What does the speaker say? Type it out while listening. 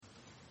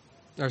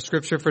Our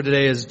scripture for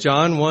today is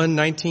John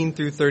 1:19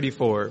 through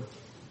 34.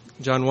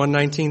 John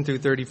 1:19 through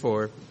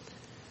 34.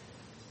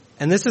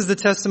 And this is the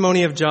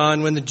testimony of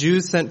John when the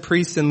Jews sent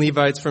priests and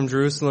Levites from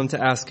Jerusalem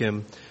to ask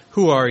him,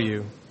 "Who are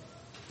you?"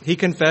 He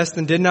confessed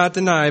and did not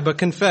deny, but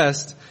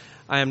confessed,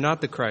 "I am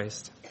not the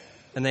Christ."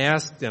 And they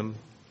asked him,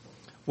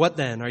 "What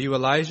then? Are you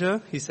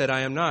Elijah?" He said, "I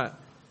am not."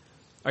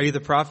 "Are you the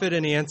prophet?"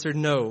 And he answered,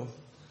 "No."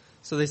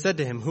 So they said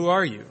to him, "Who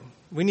are you?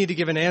 We need to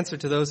give an answer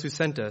to those who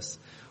sent us.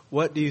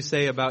 What do you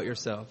say about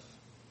yourself?"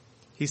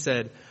 He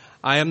said,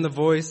 "I am the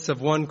voice of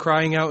one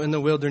crying out in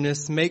the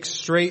wilderness, 'Make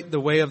straight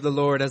the way of the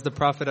Lord,' as the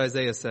prophet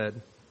Isaiah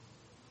said."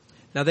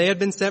 Now they had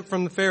been sent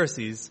from the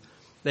Pharisees.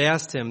 They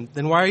asked him,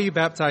 "Then why are you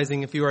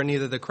baptizing if you are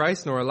neither the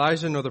Christ nor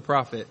Elijah nor the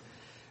prophet?"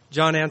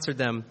 John answered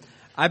them,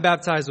 "I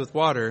baptize with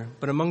water,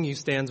 but among you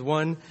stands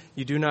one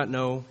you do not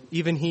know,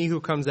 even he who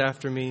comes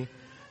after me,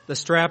 the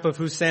strap of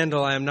whose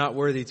sandal I am not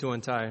worthy to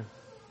untie."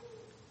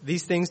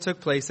 These things took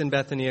place in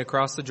Bethany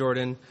across the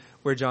Jordan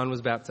where John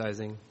was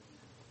baptizing.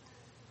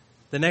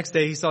 The next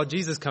day he saw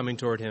Jesus coming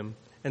toward him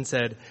and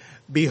said,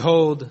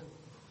 "Behold,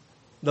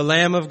 the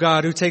Lamb of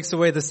God who takes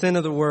away the sin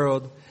of the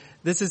world.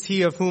 This is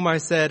he of whom I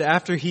said,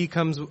 after he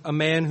comes a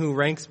man who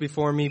ranks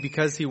before me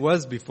because he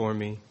was before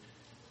me.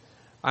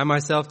 I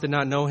myself did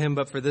not know him,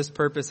 but for this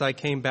purpose I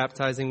came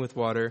baptizing with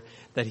water,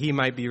 that he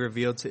might be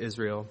revealed to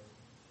Israel."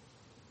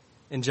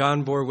 And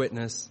John bore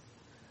witness,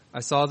 "I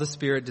saw the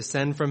Spirit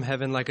descend from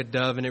heaven like a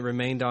dove, and it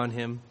remained on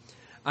him.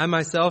 I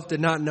myself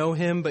did not know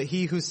him, but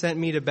he who sent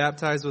me to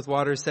baptize with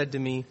water said to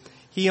me,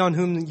 'He on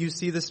whom you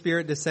see the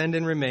Spirit descend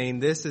and remain,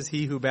 this is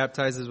he who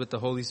baptizes with the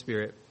Holy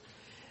Spirit.'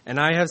 And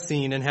I have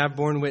seen and have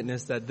borne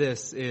witness that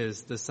this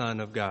is the Son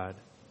of God."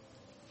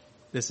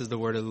 This is the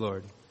word of the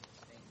Lord.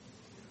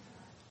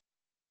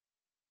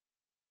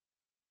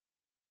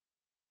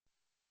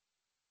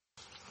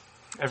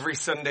 Every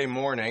Sunday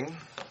morning,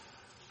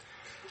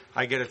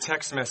 I get a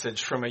text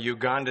message from a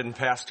Ugandan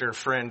pastor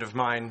friend of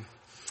mine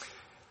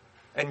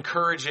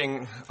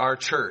encouraging our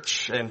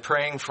church and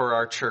praying for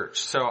our church.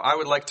 So I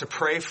would like to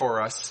pray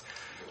for us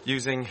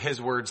using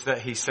his words that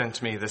he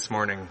sent me this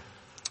morning.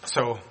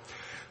 So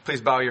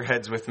please bow your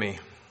heads with me.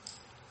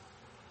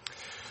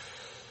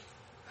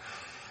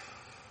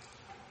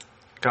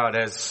 God,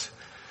 as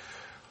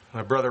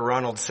my brother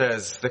Ronald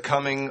says, the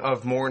coming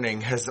of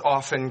morning has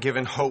often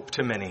given hope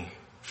to many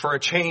for a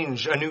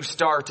change, a new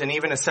start, and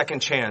even a second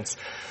chance.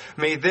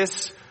 May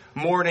this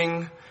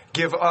morning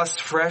give us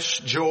fresh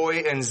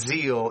joy and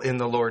zeal in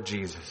the Lord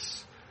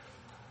Jesus.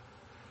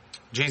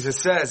 Jesus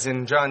says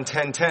in John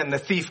 10:10, "The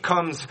thief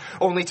comes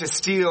only to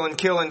steal and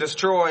kill and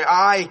destroy.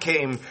 I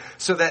came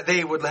so that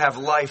they would have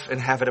life and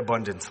have it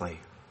abundantly."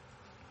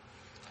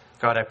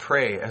 God, I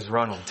pray, as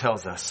Ronald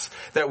tells us,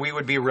 that we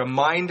would be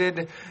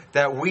reminded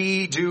that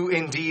we do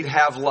indeed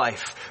have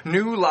life,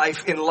 new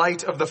life in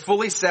light of the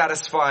fully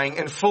satisfying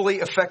and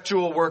fully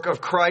effectual work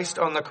of Christ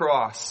on the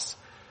cross.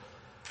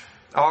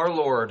 Our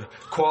Lord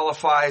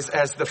qualifies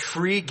as the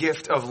free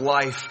gift of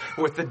life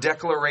with the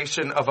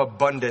declaration of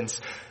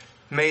abundance.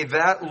 May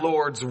that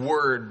Lord's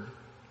word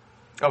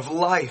of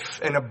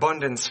life and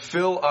abundance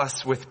fill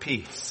us with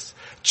peace.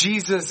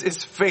 Jesus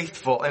is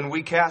faithful and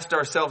we cast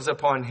ourselves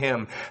upon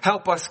him.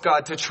 Help us,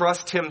 God, to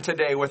trust him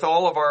today with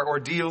all of our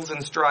ordeals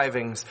and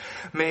strivings.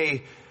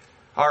 May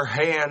our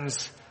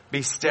hands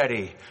be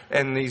steady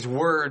and these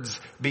words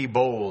be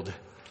bold.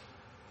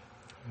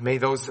 May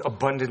those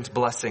abundant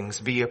blessings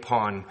be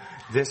upon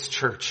this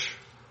church,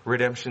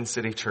 Redemption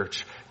City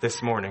Church,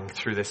 this morning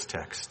through this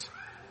text.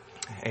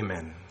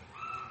 Amen.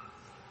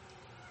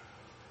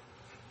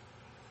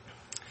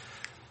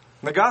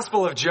 The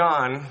Gospel of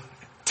John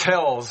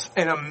tells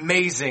an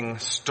amazing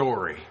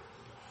story.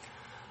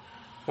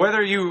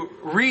 Whether you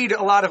read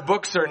a lot of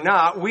books or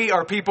not, we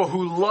are people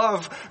who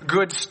love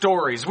good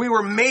stories. We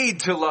were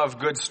made to love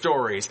good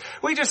stories.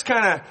 We just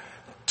kind of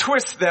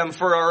twist them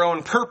for our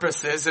own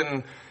purposes,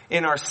 and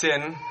in our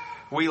sin,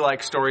 we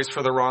like stories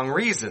for the wrong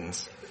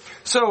reasons.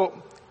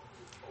 So,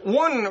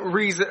 one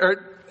reason,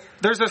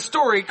 there's a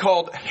story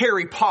called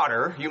Harry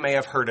Potter. You may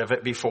have heard of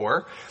it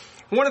before.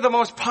 One of the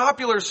most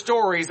popular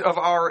stories of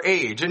our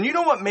age. And you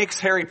know what makes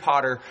Harry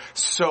Potter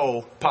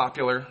so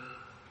popular?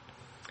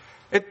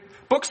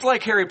 Books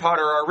like Harry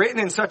Potter are written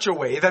in such a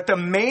way that the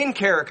main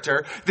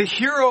character, the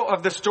hero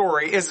of the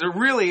story, is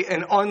really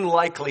an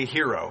unlikely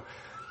hero.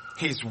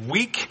 He's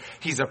weak,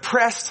 he's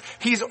oppressed,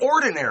 he's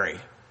ordinary.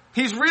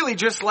 He's really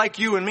just like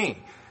you and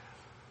me.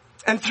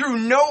 And through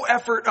no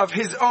effort of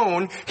his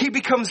own, he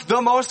becomes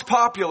the most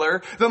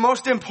popular, the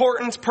most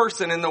important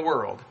person in the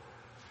world.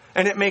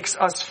 And it makes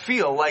us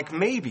feel like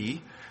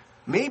maybe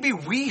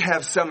we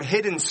have some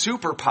hidden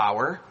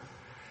superpower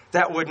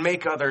that would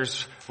make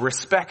others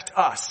respect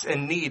us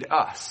and need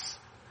us.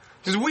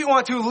 Because we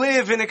want to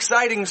live an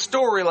exciting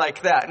story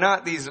like that,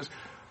 not these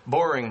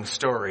boring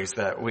stories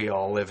that we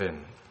all live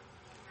in.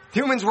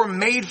 Humans were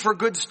made for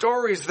good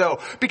stories, though,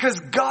 because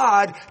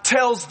God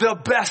tells the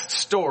best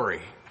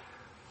story.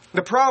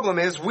 The problem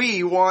is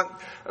we want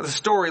a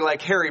story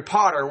like Harry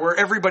Potter, where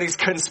everybody's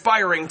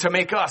conspiring to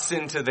make us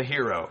into the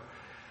hero.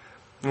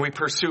 We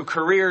pursue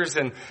careers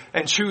and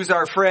choose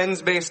our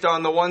friends based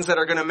on the ones that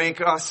are going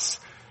to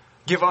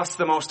give us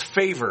the most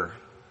favor.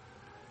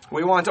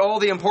 We want all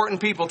the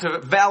important people to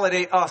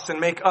validate us and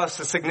make us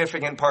a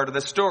significant part of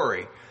the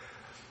story.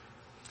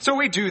 So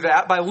we do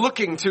that by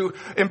looking to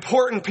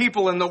important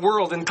people in the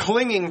world and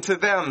clinging to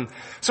them.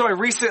 So I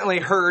recently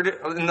heard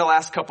in the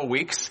last couple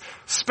weeks,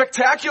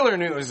 spectacular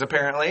news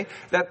apparently,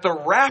 that the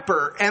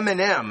rapper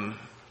Eminem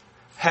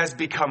has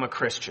become a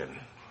Christian.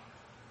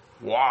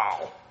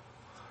 Wow.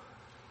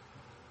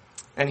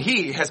 And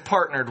he has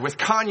partnered with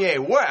Kanye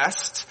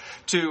West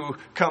to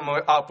come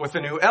up with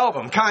a new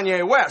album.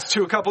 Kanye West,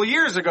 who a couple of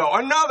years ago,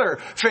 another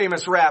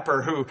famous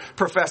rapper who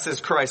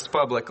professes Christ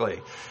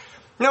publicly.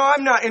 Now,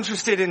 I'm not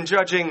interested in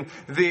judging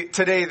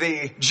today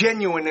the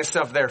genuineness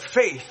of their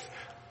faith.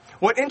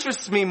 What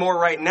interests me more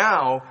right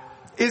now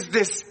is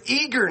this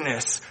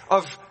eagerness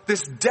of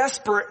this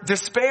desperate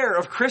despair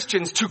of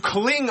Christians to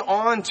cling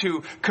on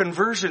to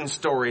conversion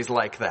stories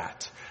like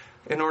that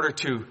in order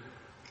to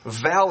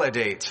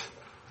validate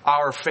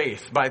our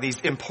faith by these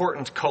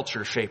important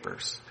culture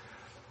shapers.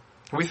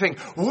 We think,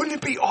 wouldn't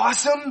it be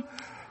awesome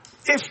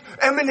if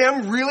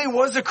Eminem really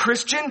was a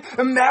Christian?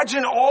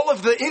 Imagine all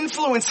of the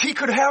influence he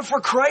could have for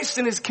Christ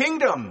and his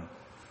kingdom.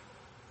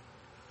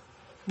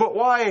 But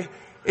why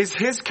is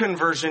his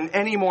conversion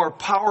any more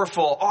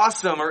powerful,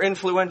 awesome, or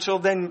influential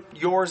than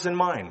yours and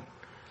mine?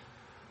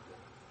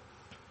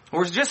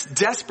 We're just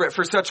desperate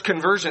for such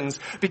conversions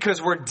because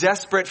we're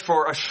desperate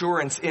for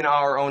assurance in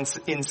our own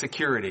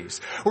insecurities.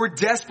 We're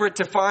desperate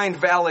to find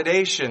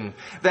validation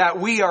that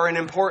we are an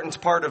important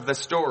part of the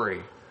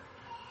story.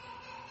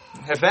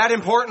 If that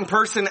important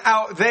person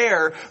out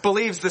there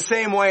believes the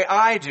same way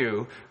I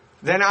do,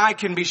 then I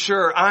can be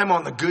sure I'm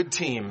on the good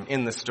team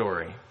in the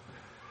story.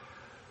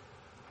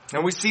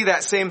 And we see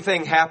that same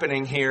thing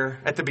happening here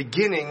at the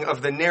beginning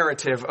of the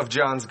narrative of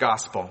John's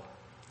Gospel.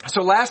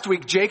 So last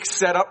week, Jake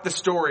set up the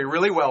story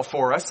really well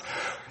for us,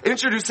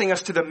 introducing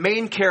us to the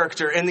main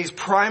character and these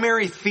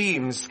primary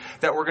themes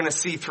that we're going to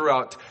see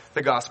throughout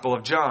the Gospel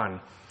of John.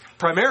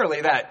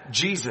 Primarily that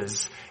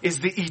Jesus is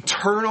the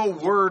eternal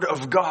Word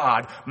of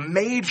God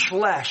made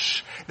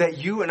flesh that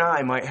you and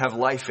I might have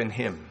life in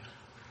Him.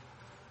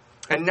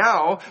 And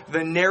now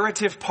the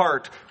narrative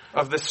part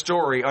of the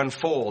story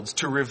unfolds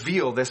to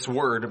reveal this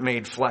Word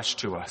made flesh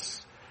to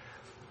us.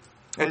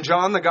 And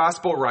John, the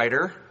Gospel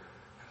writer,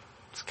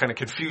 it's kind of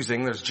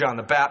confusing. There's John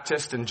the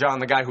Baptist and John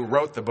the guy who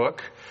wrote the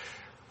book.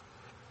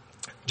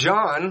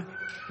 John,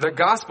 the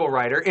Gospel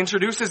writer,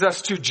 introduces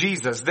us to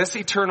Jesus, this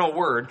eternal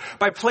Word,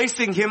 by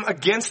placing him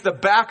against the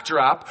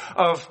backdrop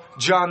of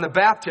John the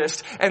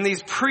Baptist and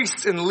these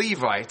priests and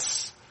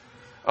Levites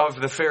of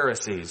the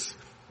Pharisees.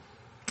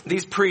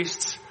 These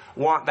priests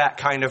want that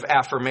kind of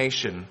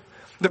affirmation.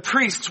 The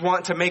priests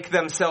want to make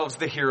themselves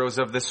the heroes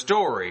of the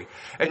story.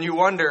 And you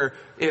wonder,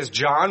 is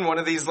John one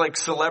of these like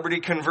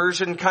celebrity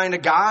conversion kind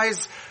of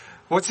guys?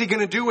 What's he going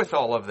to do with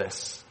all of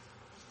this?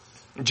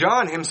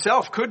 John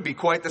himself could be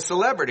quite the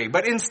celebrity,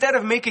 but instead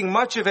of making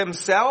much of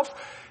himself,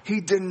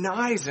 he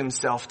denies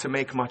himself to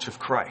make much of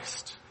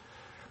Christ.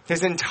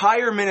 His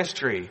entire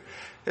ministry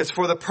is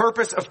for the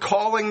purpose of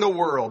calling the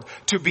world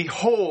to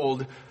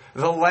behold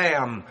the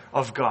Lamb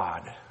of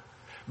God.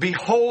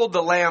 Behold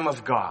the Lamb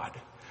of God.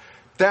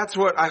 That's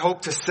what I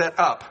hope to set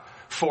up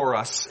for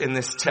us in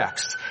this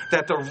text.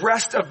 That the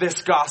rest of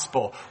this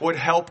gospel would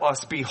help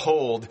us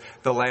behold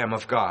the Lamb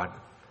of God.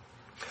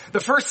 The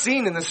first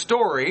scene in the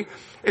story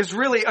is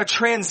really a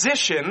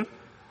transition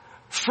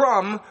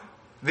from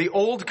the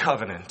old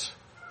covenant,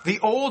 the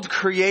old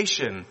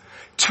creation,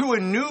 to a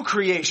new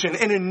creation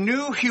and a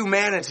new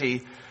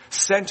humanity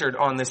centered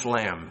on this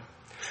Lamb.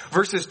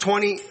 Verses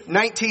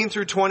 19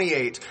 through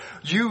 28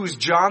 use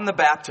John the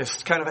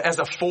Baptist kind of as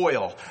a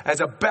foil, as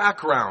a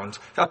background,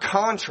 a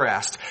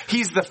contrast.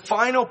 He's the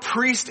final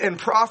priest and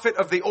prophet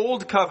of the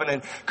old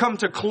covenant, come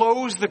to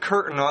close the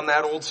curtain on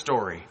that old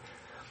story.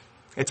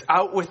 It's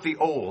out with the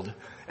old,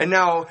 and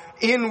now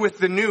in with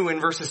the new in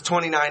verses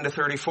 29 to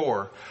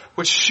 34,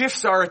 which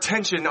shifts our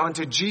attention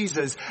onto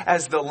Jesus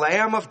as the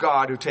Lamb of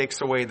God who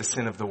takes away the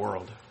sin of the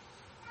world.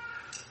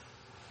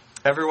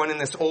 Everyone in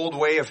this old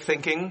way of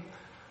thinking,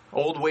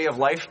 old way of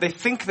life, they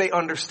think they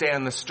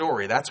understand the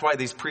story. That's why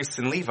these priests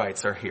and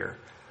Levites are here.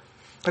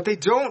 But they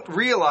don't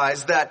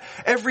realize that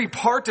every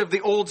part of the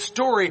old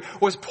story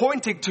was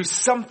pointing to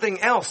something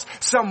else,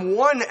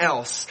 someone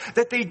else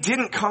that they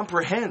didn't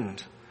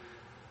comprehend.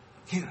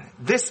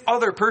 This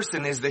other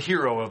person is the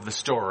hero of the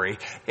story.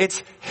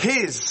 It's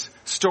his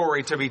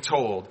story to be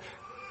told.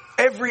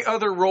 Every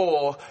other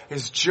role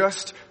is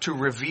just to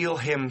reveal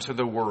him to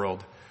the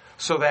world,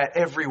 so that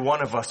every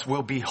one of us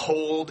will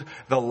behold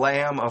the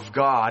Lamb of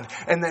God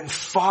and then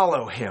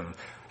follow him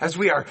as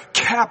we are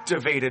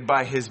captivated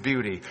by his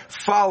beauty.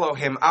 Follow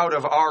him out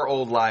of our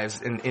old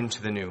lives and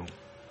into the new.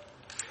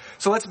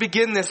 So let's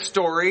begin this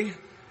story,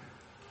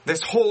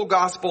 this whole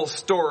gospel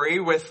story,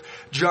 with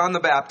John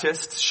the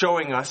Baptist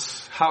showing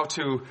us how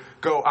to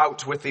go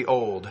out with the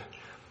old.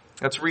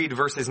 Let's read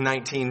verses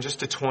 19 just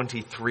to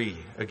 23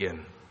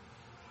 again.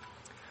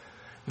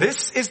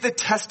 This is the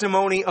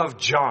testimony of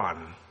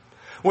John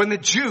when the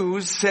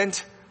Jews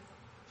sent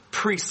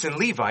priests and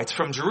Levites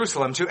from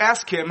Jerusalem to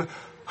ask him,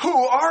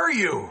 "Who are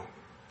you?"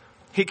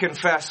 He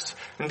confessed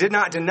and did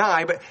not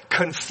deny, but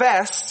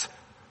confessed,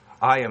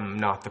 "I am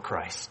not the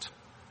Christ."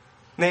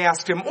 And they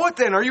asked him, "What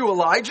then? Are you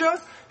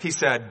Elijah?" He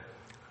said,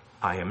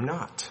 "I am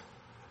not."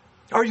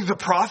 "Are you the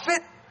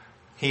prophet?"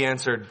 He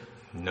answered,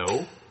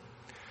 "No."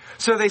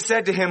 So they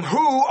said to him,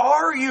 "Who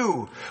are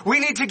you? We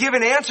need to give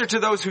an answer to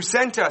those who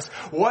sent us.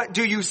 What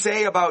do you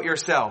say about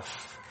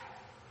yourself?"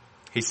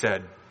 He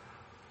said,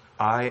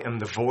 "I am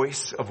the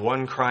voice of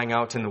one crying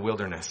out in the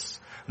wilderness,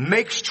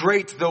 'Make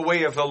straight the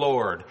way of the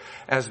Lord,'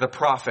 as the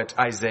prophet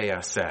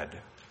Isaiah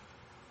said."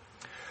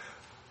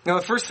 Now,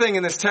 the first thing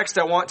in this text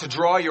I want to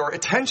draw your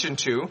attention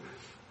to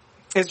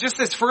is just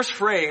this first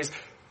phrase,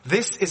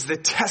 "This is the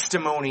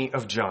testimony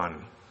of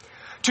John."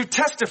 To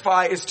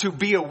testify is to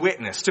be a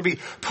witness, to be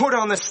put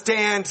on the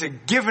stand, to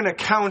give an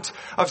account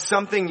of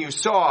something you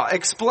saw,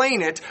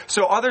 explain it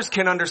so others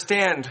can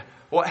understand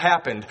what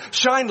happened,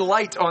 shine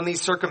light on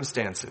these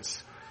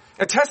circumstances.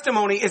 A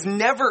testimony is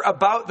never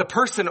about the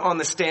person on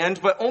the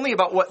stand, but only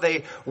about what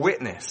they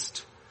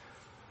witnessed.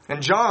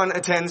 And John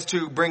intends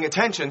to bring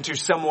attention to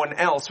someone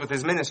else with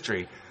his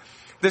ministry.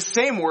 This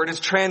same word is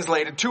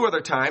translated 2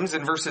 other times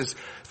in verses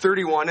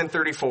 31 and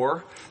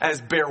 34 as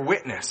bear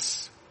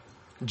witness.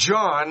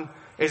 John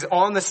is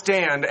on the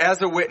stand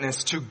as a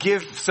witness to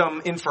give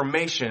some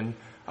information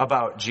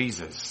about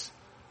Jesus.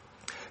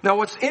 Now,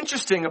 what's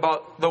interesting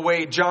about the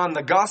way John,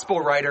 the gospel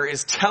writer,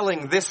 is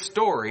telling this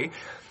story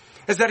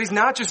is that he's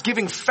not just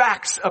giving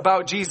facts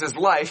about Jesus'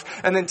 life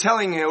and then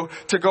telling you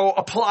to go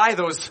apply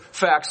those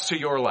facts to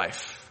your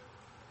life.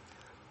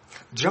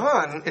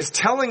 John is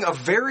telling a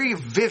very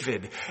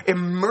vivid,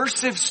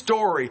 immersive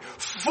story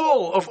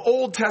full of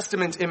Old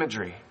Testament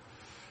imagery.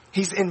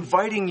 He's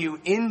inviting you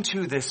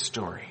into this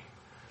story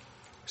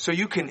so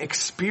you can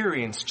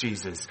experience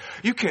Jesus.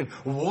 You can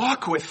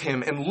walk with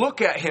him and look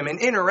at him and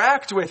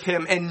interact with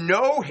him and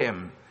know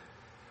him.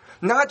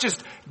 Not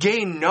just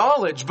gain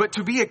knowledge, but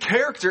to be a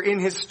character in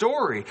his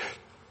story.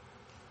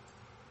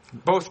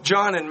 Both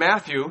John and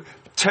Matthew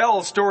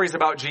tell stories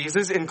about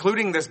Jesus,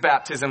 including this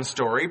baptism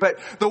story, but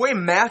the way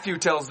Matthew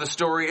tells the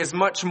story is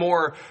much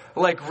more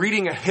like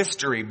reading a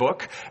history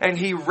book, and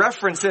he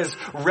references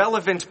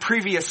relevant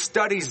previous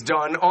studies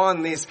done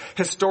on these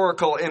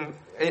historical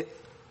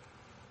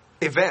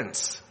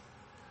events.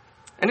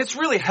 And it's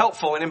really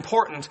helpful and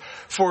important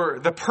for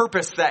the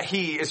purpose that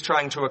he is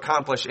trying to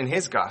accomplish in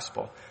his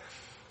gospel.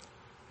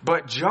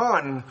 But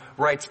John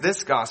writes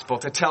this gospel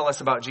to tell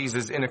us about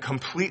Jesus in a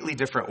completely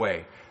different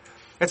way.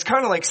 It's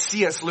kind of like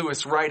C.S.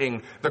 Lewis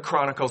writing the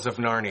Chronicles of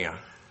Narnia.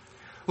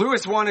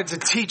 Lewis wanted to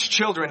teach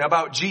children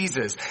about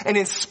Jesus and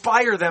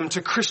inspire them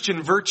to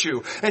Christian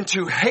virtue and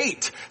to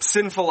hate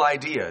sinful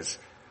ideas.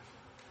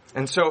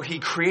 And so he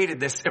created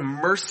this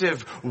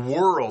immersive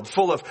world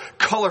full of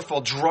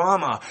colorful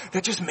drama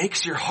that just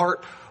makes your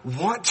heart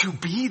want to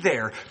be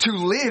there, to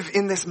live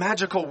in this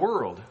magical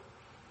world.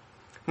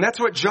 And that's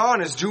what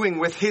John is doing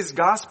with his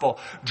gospel,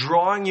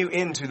 drawing you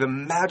into the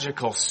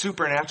magical,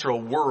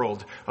 supernatural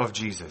world of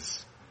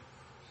Jesus.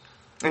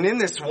 And in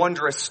this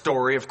wondrous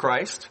story of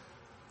Christ,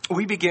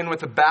 we begin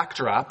with a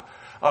backdrop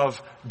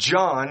of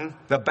John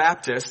the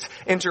Baptist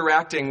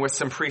interacting with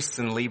some priests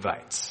and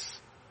Levites.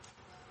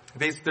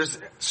 There's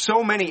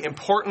so many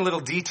important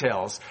little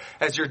details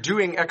as you're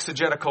doing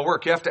exegetical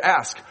work. You have to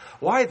ask,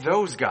 why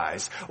those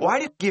guys? Why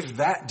did he give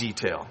that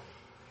detail?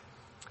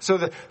 So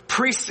the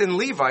priests and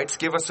Levites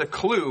give us a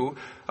clue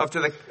of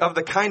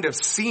the kind of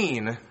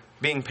scene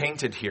being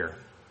painted here.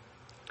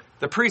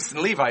 The priests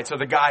and Levites are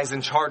the guys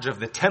in charge of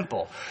the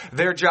temple.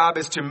 Their job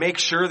is to make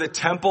sure the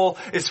temple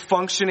is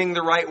functioning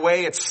the right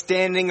way. It's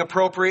standing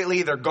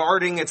appropriately. They're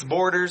guarding its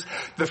borders.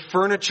 The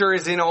furniture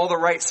is in all the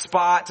right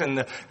spot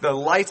and the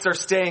lights are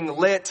staying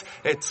lit.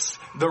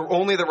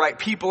 Only the right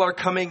people are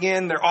coming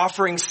in. They're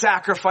offering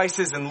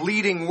sacrifices and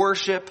leading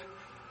worship.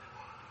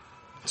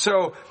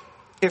 So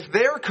if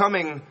they're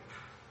coming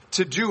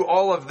to do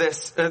all of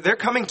this, they're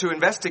coming to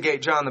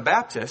investigate John the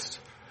Baptist,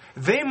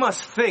 they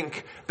must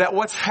think that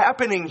what's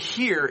happening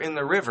here in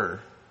the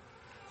river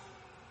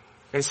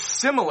is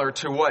similar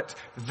to what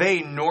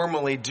they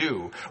normally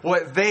do,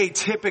 what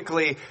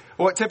typically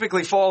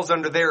falls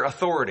under their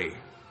authority.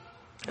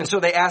 And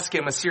so they ask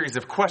him a series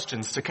of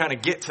questions to kind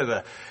of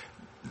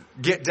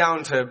get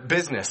down to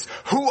business.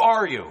 Who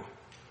are you?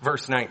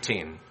 Verse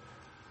 19.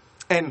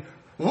 And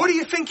what do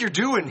you think you're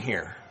doing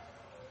here?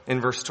 In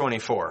verse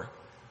 24.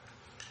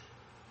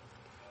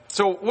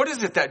 So what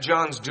is it that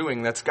John's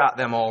doing that's got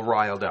them all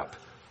riled up?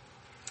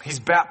 He's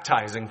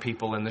baptizing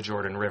people in the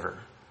Jordan River.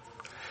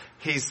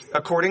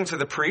 According to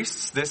the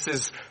priests, this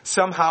is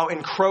somehow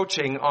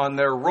encroaching on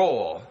their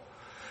role.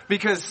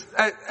 Because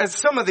as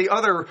some of the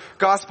other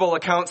gospel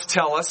accounts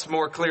tell us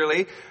more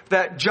clearly,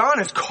 that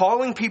John is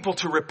calling people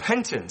to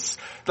repentance.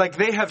 Like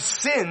they have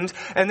sinned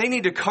and they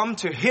need to come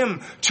to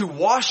him to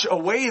wash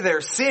away their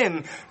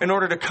sin in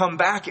order to come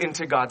back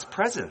into God's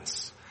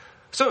presence.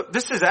 So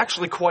this is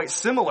actually quite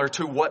similar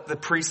to what the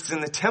priests in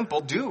the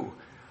temple do.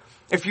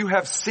 If you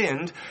have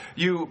sinned,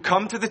 you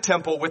come to the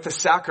temple with a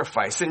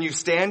sacrifice and you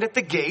stand at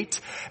the gate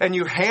and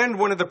you hand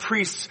one of the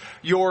priests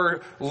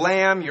your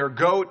lamb, your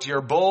goat,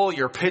 your bull,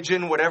 your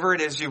pigeon, whatever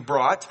it is you've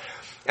brought.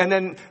 And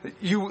then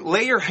you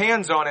lay your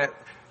hands on it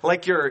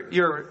like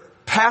you're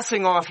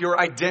passing off your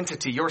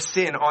identity, your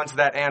sin onto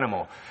that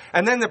animal.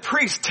 And then the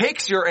priest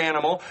takes your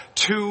animal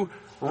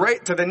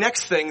right to the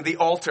next thing, the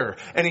altar,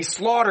 and he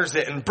slaughters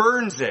it and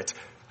burns it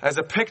as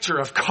a picture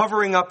of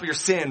covering up your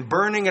sin,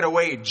 burning it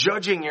away,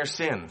 judging your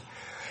sin.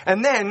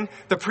 And then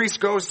the priest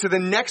goes to the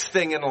next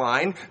thing in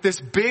line, this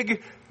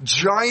big,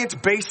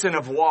 giant basin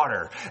of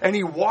water. And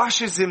he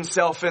washes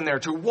himself in there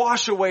to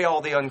wash away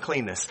all the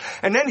uncleanness.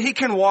 And then he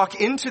can walk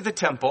into the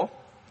temple,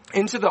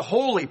 into the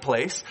holy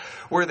place,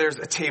 where there's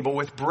a table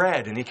with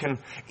bread. And he can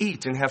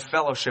eat and have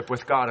fellowship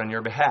with God on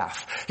your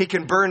behalf. He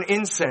can burn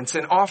incense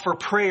and offer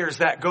prayers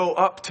that go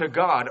up to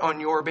God on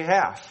your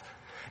behalf.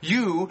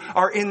 You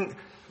are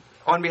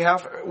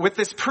with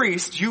this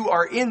priest, you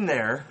are in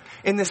there,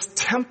 in this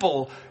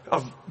temple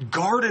of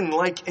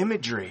garden-like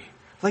imagery.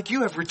 Like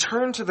you have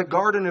returned to the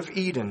Garden of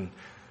Eden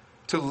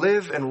to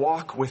live and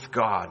walk with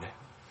God.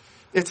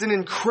 It's an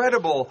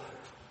incredible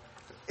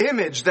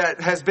image that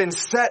has been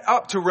set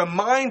up to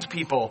remind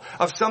people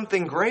of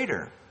something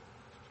greater.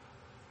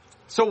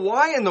 So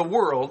why in the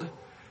world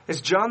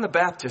is John the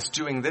Baptist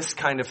doing this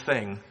kind of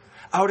thing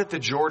out at the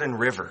Jordan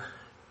River?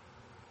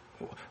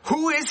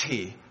 Who is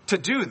he to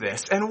do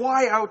this, and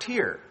why out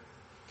here?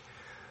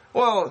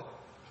 Well,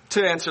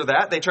 to answer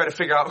that, they try to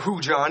figure out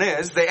who John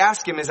is. They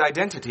ask him his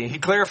identity. He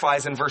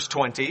clarifies in verse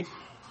 20,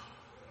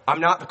 I'm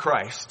not the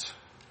Christ.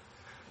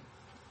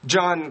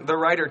 John, the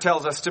writer,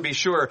 tells us to be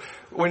sure,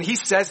 when he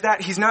says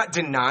that, he's not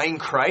denying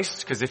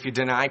Christ, because if you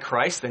deny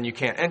Christ, then you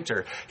can't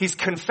enter. He's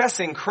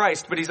confessing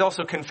Christ, but he's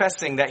also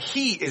confessing that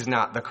he is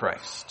not the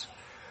Christ.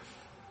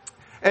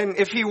 And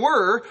if he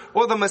were,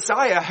 well, the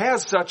Messiah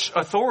has such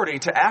authority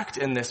to act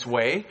in this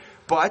way,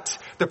 but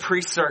the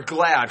priests are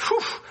glad.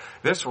 Whew,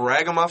 this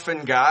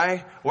ragamuffin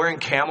guy wearing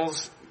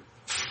camel's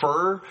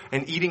fur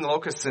and eating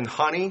locusts and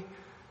honey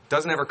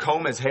doesn't ever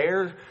comb his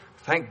hair.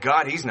 Thank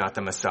God he's not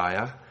the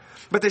Messiah.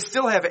 But they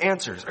still have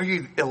answers. Are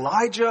you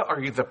Elijah?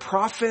 Are you the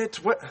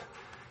prophet? What?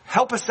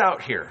 Help us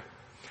out here.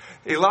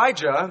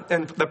 Elijah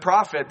and the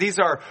prophet, these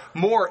are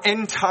more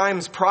end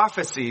times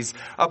prophecies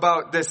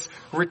about this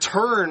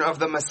return of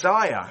the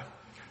Messiah.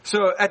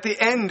 So at the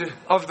end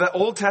of the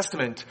Old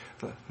Testament,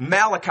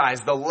 Malachi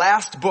is the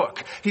last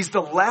book. He's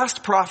the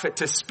last prophet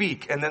to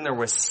speak, and then there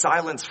was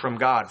silence from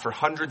God for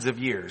hundreds of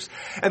years.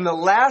 And the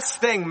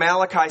last thing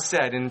Malachi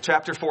said in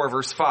chapter 4,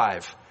 verse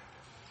 5,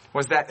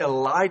 was that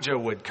Elijah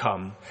would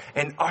come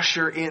and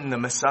usher in the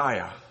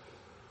Messiah.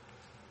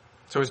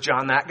 So is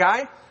John that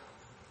guy?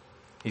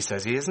 He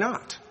says he is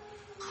not.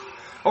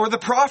 Or the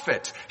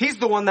prophet. He's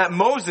the one that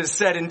Moses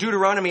said in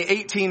Deuteronomy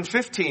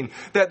 18:15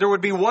 that there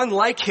would be one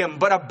like him,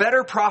 but a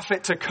better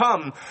prophet to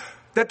come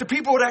that the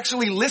people would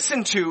actually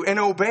listen to and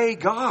obey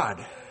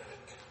God.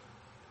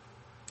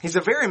 He's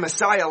a very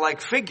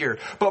Messiah-like figure,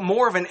 but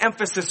more of an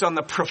emphasis on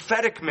the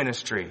prophetic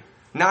ministry,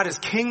 not his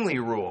kingly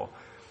rule.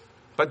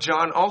 But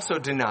John also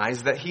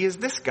denies that he is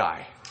this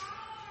guy.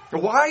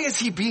 Why is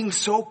he being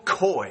so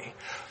coy?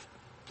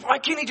 Why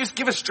can't he just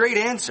give a straight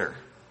answer?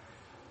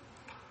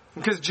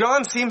 Because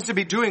John seems to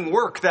be doing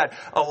work that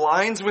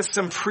aligns with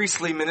some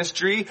priestly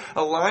ministry,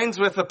 aligns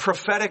with a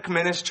prophetic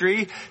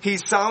ministry. He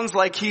sounds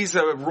like he's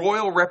a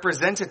royal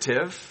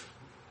representative.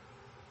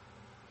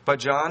 But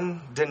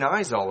John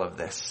denies all of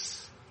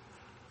this.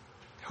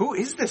 Who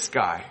is this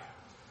guy?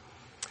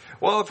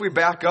 Well, if we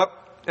back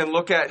up and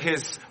look at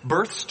his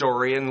birth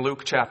story in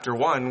Luke chapter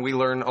 1, we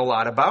learn a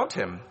lot about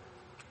him.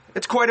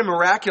 It's quite a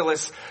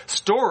miraculous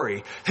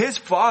story. His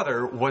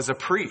father was a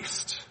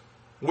priest,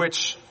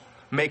 which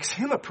makes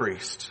him a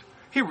priest.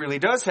 He really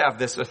does have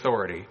this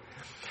authority.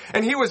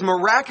 And he was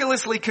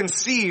miraculously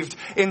conceived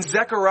in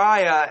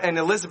Zechariah and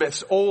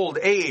Elizabeth's old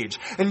age.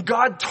 And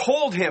God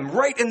told him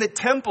right in the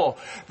temple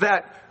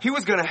that he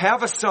was going to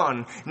have a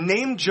son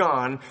named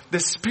John. The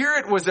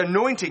Spirit was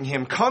anointing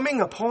him, coming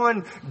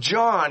upon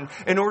John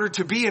in order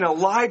to be an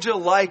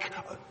Elijah-like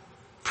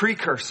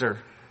precursor,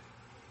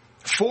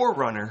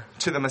 forerunner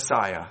to the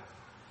Messiah.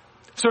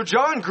 So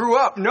John grew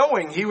up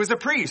knowing he was a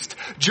priest.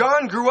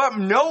 John grew up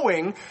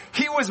knowing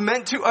he was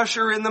meant to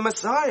usher in the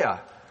Messiah.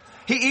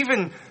 He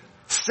even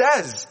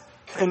says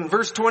in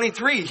verse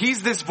 23,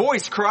 he's this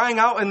voice crying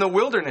out in the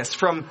wilderness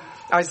from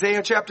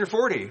Isaiah chapter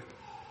 40,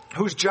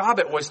 whose job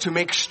it was to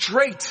make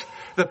straight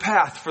the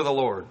path for the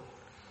Lord.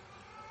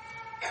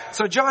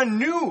 So John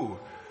knew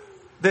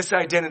this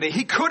identity.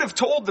 He could have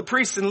told the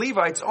priests and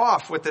Levites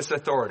off with this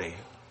authority.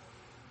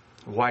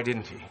 Why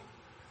didn't he?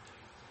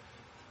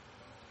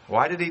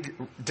 Why did he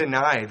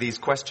deny these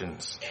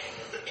questions?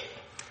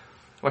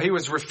 Well, he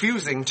was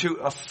refusing to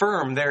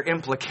affirm their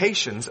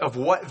implications of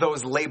what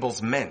those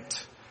labels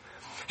meant.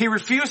 He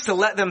refused to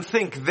let them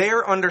think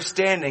their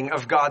understanding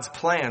of God's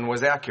plan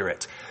was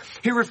accurate.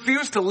 He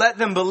refused to let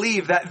them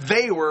believe that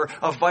they were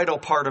a vital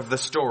part of the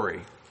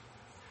story.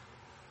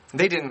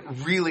 They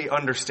didn't really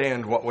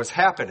understand what was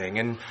happening,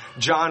 and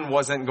John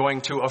wasn't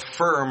going to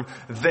affirm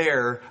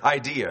their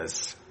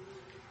ideas.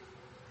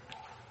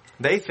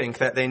 They think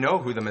that they know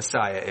who the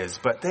Messiah is,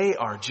 but they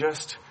are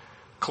just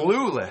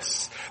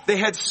clueless. They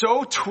had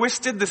so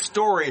twisted the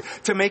story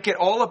to make it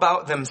all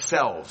about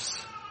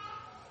themselves.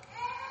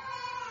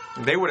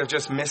 They would have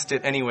just missed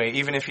it anyway,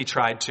 even if he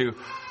tried to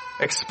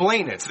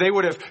explain it. They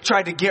would have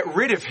tried to get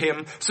rid of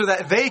him so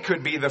that they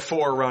could be the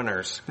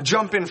forerunners,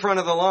 jump in front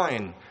of the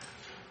line.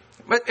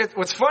 But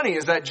what's funny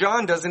is that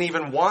John doesn't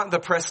even want the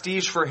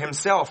prestige for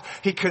himself.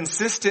 He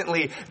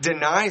consistently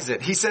denies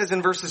it. He says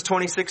in verses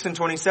 26 and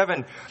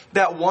 27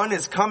 that one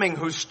is coming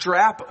whose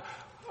strap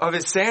of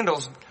his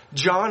sandals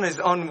John is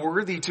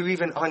unworthy to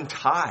even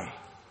untie.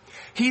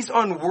 He's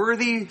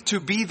unworthy to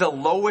be the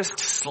lowest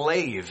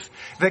slave.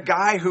 The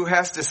guy who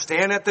has to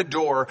stand at the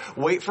door,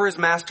 wait for his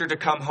master to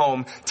come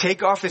home,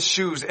 take off his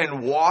shoes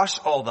and wash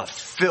all the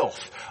filth,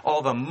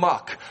 all the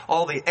muck,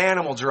 all the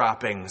animal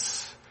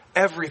droppings,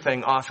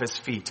 everything off his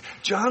feet.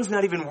 John's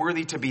not even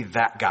worthy to be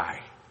that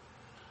guy.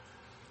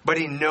 But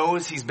he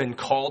knows he's been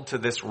called to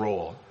this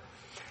role.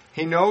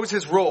 He knows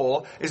his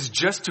role is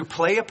just to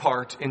play a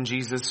part in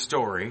Jesus'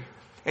 story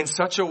in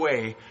such a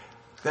way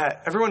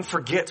that everyone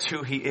forgets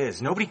who he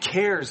is. Nobody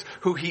cares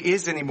who he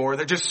is anymore.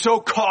 They're just so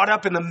caught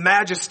up in the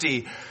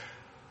majesty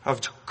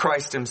of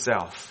Christ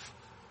himself.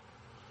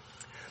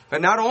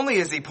 But not only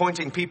is he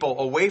pointing people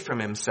away from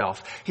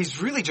himself,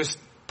 he's really just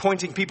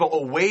pointing people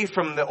away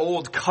from the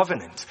old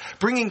covenant,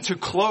 bringing to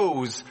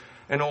close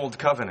an old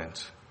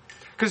covenant.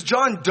 Because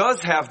John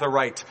does have the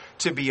right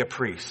to be a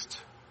priest,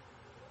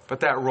 but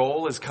that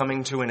role is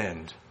coming to an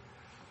end.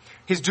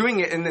 He's doing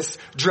it in this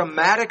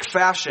dramatic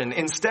fashion.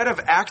 Instead of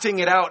acting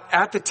it out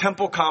at the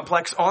temple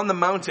complex on the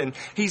mountain,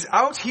 he's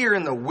out here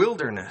in the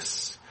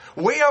wilderness.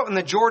 Way out in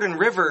the Jordan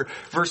River,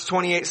 verse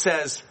 28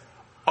 says,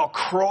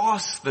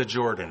 across the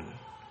Jordan.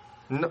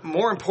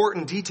 More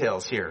important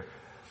details here.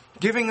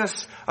 Giving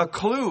us a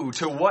clue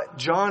to what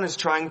John is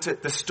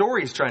the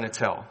story is trying to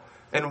tell,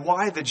 and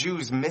why the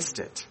Jews missed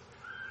it.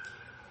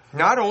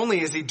 Not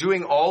only is he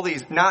doing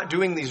not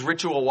doing these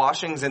ritual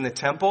washings in the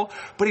temple,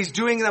 but he's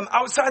doing them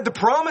outside the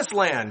promised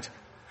land,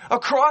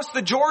 across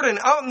the Jordan,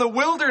 out in the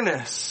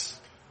wilderness.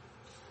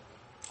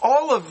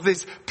 All of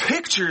these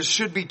pictures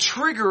should be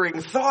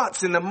triggering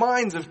thoughts in the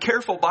minds of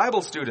careful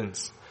Bible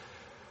students.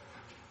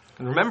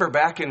 And remember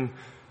back in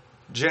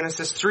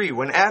Genesis 3,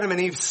 when Adam and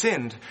Eve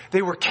sinned,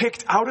 they were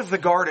kicked out of the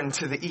garden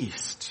to the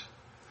east.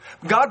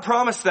 God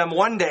promised them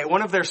one day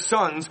one of their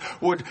sons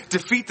would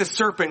defeat the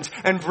serpent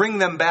and bring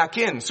them back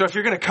in. So if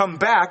you're going to come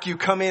back, you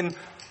come in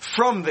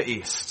from the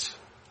east.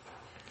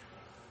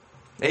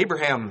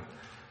 Abraham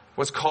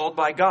was called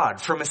by God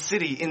from a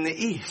city in the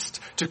east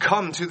to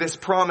come to this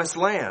promised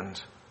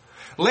land.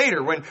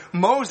 Later, when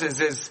Moses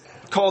is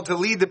called to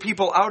lead the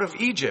people out of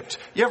Egypt,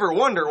 you ever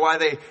wonder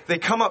why they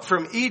come up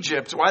from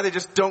Egypt, why they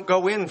just don't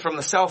go in from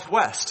the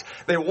southwest?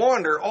 They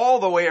wander all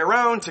the way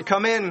around to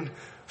come in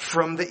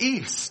from the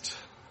east.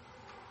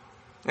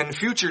 And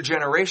future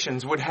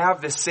generations would have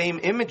this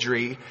same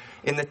imagery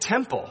in the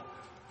temple.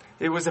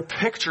 It was a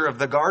picture of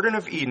the Garden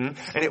of Eden,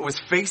 and it was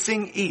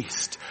facing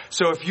east.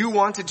 So if you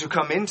wanted to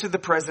come into the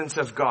presence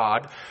of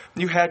God,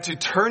 you had to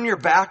turn your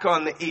back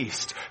on the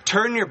east,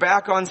 turn your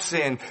back on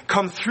sin,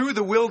 come through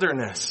the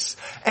wilderness,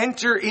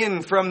 enter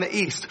in from the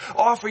east,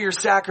 offer your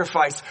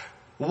sacrifice,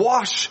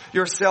 wash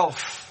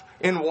yourself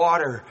in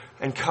water,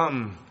 and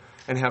come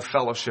and have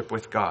fellowship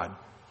with God.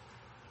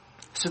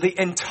 So the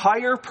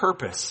entire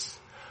purpose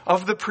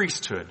of the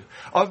priesthood,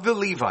 of the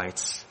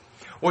Levites,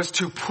 was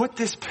to put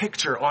this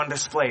picture on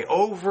display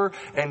over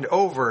and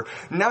over,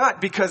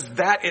 not because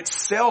that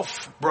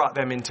itself brought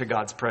them into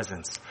God's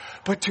presence,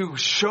 but to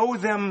show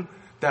them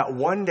that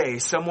one day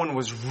someone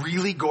was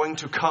really going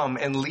to come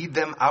and lead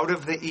them out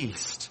of the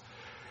east,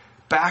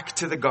 back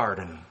to the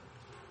garden.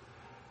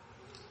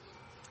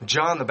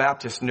 John the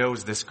Baptist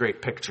knows this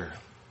great picture.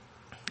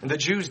 The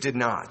Jews did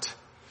not.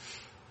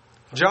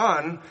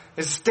 John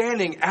is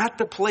standing at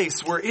the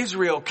place where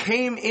Israel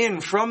came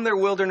in from their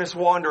wilderness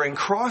wandering,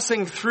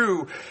 crossing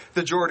through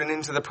the Jordan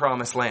into the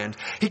promised land.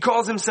 He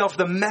calls himself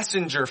the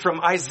messenger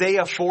from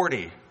Isaiah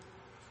 40,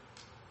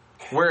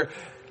 where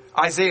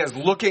Isaiah is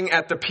looking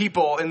at the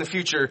people in the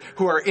future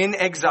who are in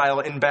exile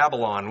in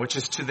Babylon, which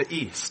is to the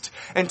east.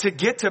 And to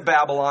get to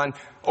Babylon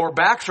or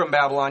back from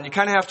Babylon, you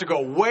kind of have to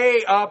go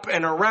way up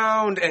and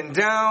around and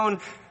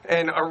down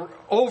and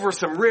over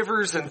some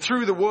rivers and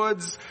through the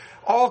woods.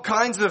 All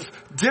kinds of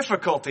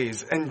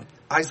difficulties. And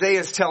Isaiah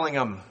is telling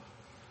them,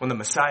 when the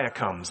Messiah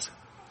comes,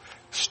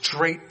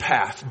 straight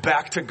path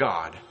back to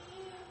God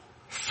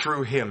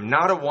through him.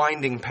 Not a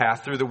winding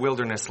path through the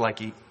wilderness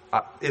like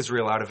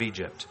Israel out of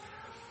Egypt.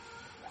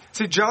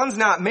 See, John's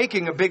not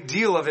making a big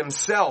deal of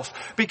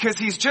himself because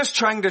he's just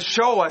trying to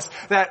show us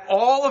that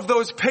all of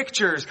those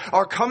pictures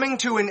are coming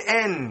to an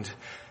end.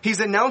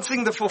 He's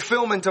announcing the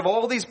fulfillment of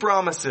all these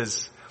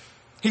promises.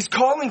 He's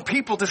calling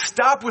people to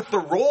stop with the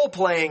role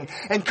playing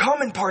and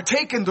come and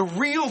partake in the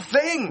real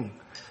thing.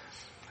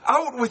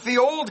 Out with the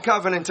old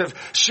covenant of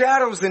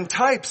shadows and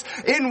types.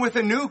 In with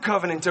a new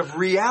covenant of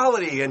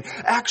reality and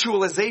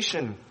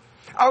actualization.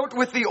 Out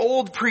with the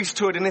old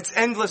priesthood and its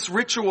endless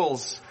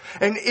rituals.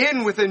 And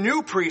in with a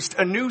new priest,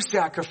 a new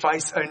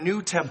sacrifice, a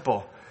new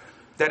temple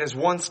that is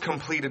once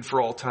completed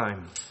for all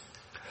time.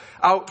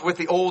 Out with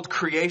the old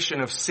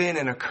creation of sin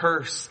and a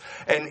curse,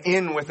 and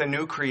in with a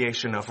new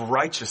creation of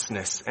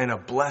righteousness and a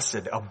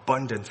blessed,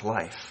 abundant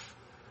life.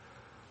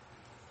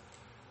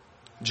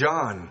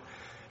 John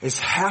is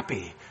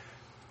happy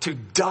to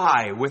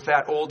die with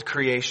that old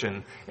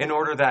creation in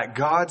order that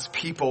God's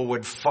people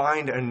would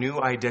find a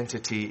new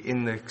identity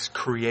in the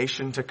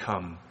creation to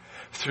come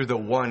through the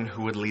one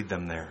who would lead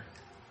them there.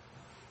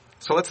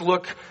 So let's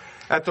look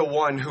at the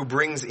one who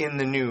brings in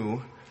the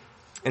new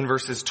in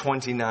verses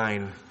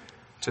 29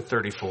 to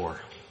 34.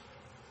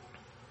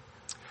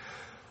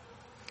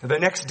 The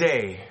next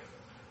day,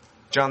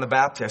 John the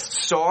Baptist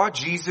saw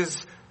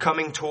Jesus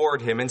coming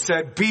toward him and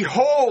said,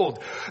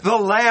 "Behold, the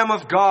Lamb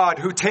of God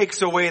who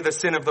takes away the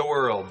sin of the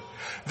world.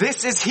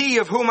 This is he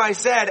of whom I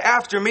said,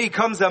 after me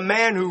comes a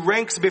man who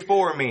ranks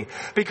before me,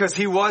 because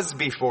he was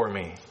before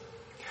me.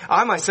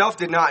 I myself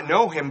did not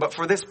know him, but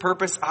for this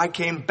purpose I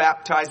came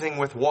baptizing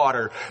with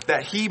water,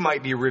 that he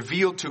might be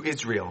revealed to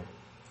Israel."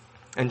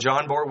 And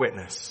John bore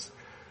witness.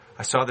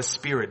 "I saw the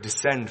Spirit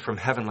descend from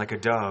heaven like a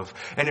dove,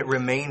 and it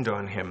remained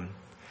on him.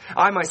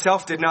 I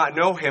myself did not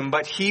know him,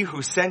 but he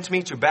who sent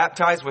me to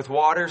baptize with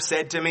water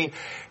said to me,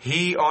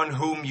 'He on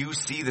whom you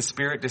see the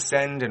Spirit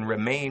descend and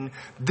remain,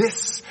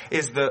 this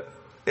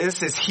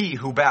is he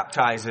who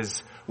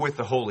baptizes with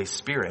the Holy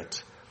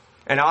Spirit.'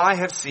 And I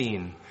have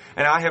seen,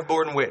 and I have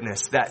borne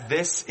witness that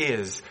this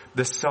is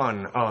the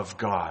Son of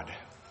God."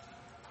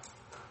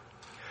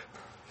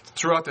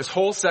 Throughout this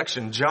whole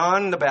section,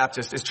 John the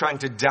Baptist is trying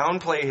to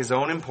downplay his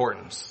own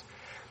importance.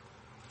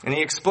 And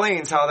he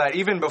explains how that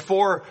even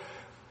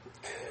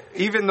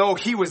though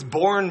he was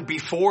born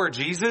before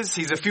Jesus,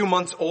 he's a few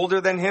months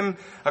older than him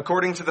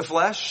according to the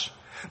flesh,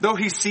 though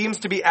he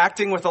seems to be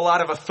acting with a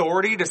lot of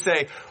authority to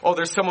say, "Oh,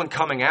 there's someone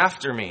coming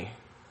after me."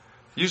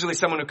 Usually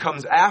someone who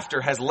comes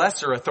after has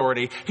lesser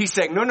authority. He's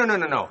saying,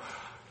 no.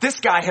 This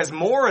guy has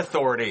more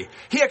authority.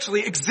 He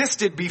actually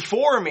existed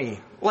before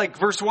me. Like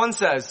verse 1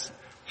 says,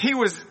 he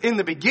was in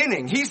the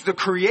beginning. He's the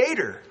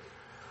creator.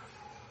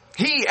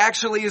 He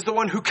actually is the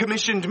one who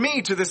commissioned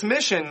me to this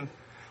mission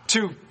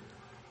to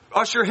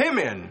usher him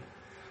in.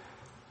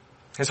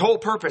 His whole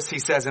purpose, he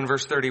says in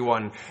verse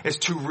 31, is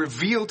to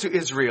reveal to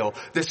Israel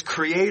this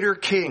creator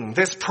king,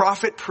 this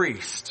prophet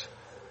priest.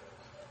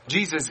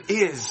 Jesus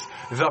is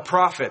the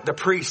prophet, the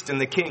priest, and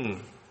the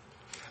king.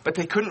 But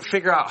they couldn't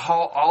figure out how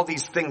all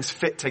these things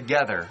fit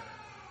together.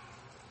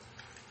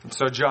 And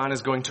so John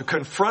is going to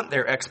confront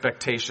their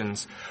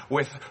expectations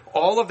with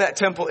all of that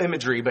temple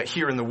imagery, but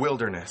here in the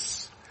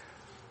wilderness.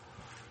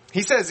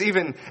 He says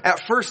even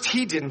at first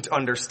he didn't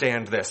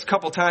understand this. A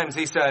couple times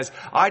he says,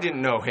 "I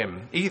didn't know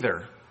him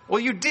either." Well,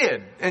 you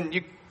did, and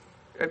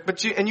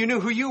you knew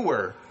who you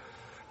were.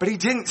 But he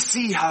didn't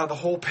see how the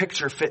whole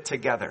picture fit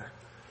together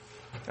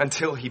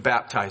until he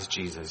baptized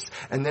Jesus.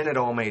 And then it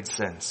all made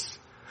sense.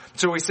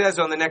 So he says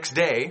on the next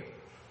day,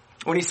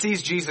 when he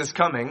sees Jesus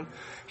coming,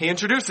 he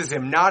introduces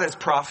him not as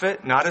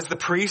prophet, not as the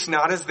priest,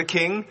 not as the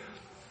king.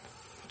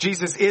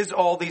 Jesus is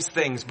all these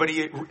things, but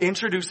he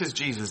introduces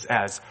Jesus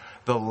as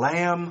the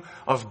Lamb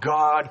of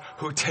God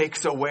who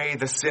takes away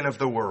the sin of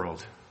the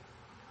world.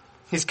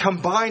 He's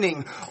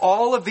combining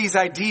all of these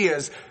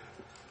ideas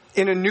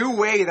in a new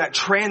way that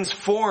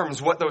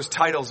transforms what those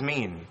titles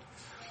mean.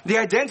 The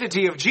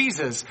identity of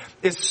Jesus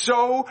is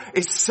so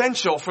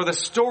essential for the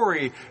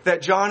story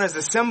that John is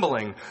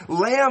assembling.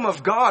 Lamb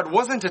of God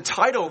wasn't a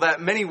title that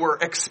many were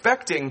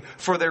expecting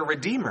for their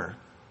Redeemer.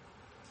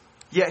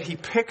 Yet he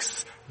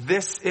picks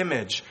this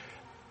image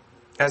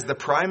as the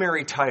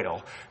primary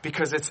title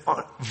because it's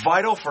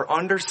vital for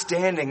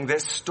understanding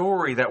this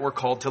story that we're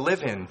called to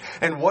live in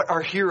and what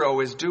our hero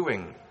is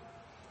doing.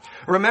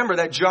 Remember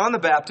that John the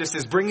Baptist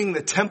is bringing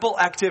the temple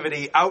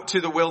activity out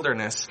to the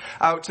wilderness,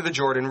 out to the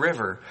Jordan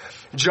River.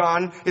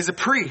 John is a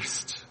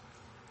priest,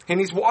 and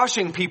he's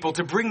washing people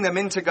to bring them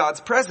into God's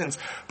presence.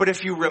 But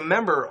if you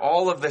remember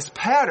all of this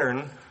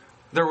pattern,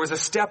 there was a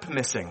step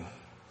missing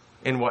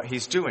in what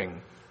he's doing.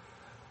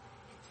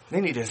 They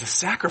needed a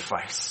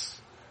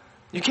sacrifice.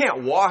 You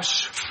can't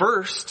wash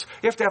first.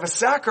 You have to have a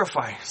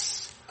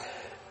sacrifice.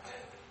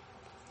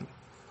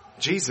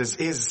 Jesus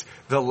is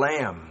the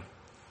Lamb.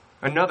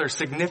 Another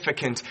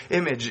significant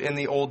image in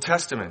the Old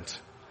Testament.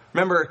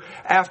 Remember,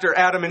 after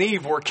Adam and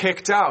Eve were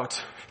kicked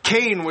out,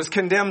 Cain was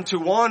condemned to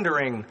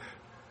wandering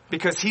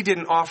because he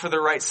didn't offer the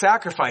right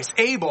sacrifice.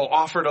 Abel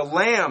offered a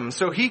lamb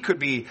so he could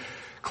be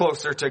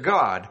closer to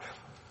God.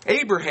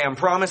 Abraham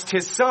promised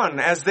his son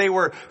as they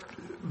were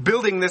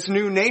building this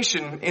new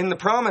nation in the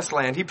promised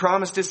land. He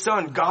promised his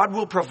son, God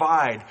will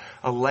provide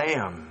a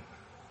lamb.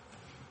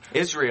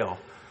 Israel,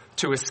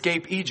 to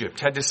escape Egypt,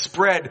 had to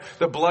spread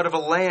the blood of a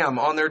lamb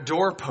on their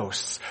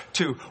doorposts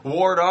to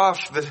ward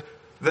off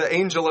the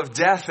angel of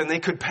death, and they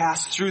could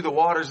pass through the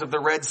waters of the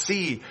Red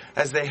Sea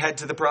as they head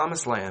to the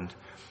promised land.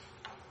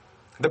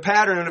 The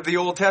pattern of the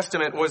Old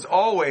Testament was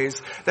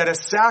always that a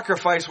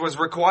sacrifice was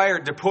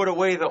required to put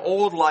away the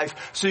old life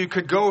so you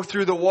could go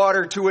through the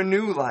water to a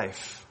new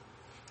life,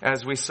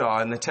 as we saw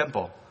in the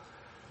temple.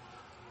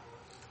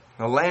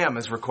 The lamb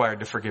is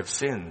required to forgive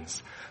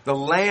sins. The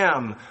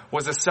lamb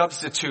was a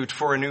substitute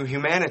for a new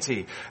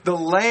humanity. The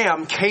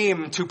lamb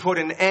came to put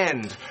an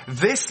end.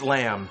 This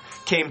lamb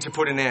came to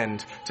put an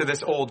end to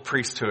this old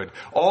priesthood.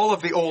 All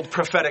of the old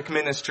prophetic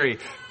ministry.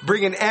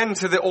 Bring an end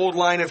to the old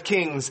line of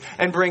kings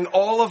and bring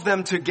all of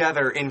them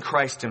together in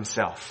Christ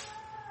himself.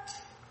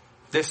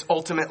 This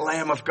ultimate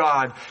Lamb of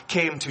God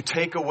came to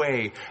take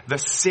away the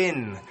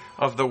sin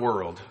of the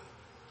world.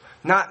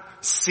 Not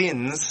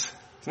sins.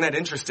 Isn't that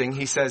interesting?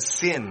 He says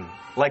sin,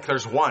 like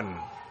there's one.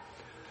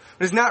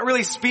 He's not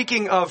really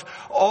speaking of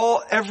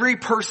every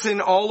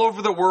person all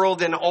over the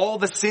world and all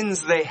the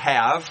sins they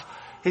have.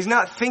 He's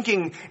not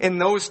thinking in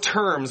those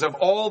terms of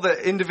all the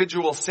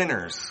individual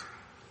sinners.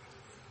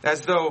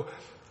 As though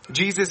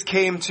Jesus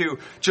came to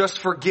just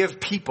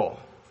forgive people.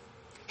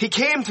 He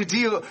came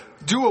to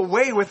do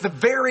away with the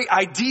very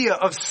idea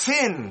of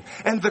sin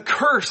and the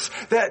curse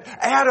that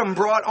Adam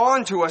brought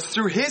onto us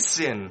through his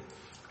sin.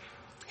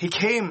 He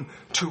came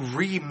to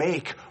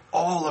remake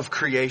all of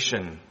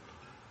creation.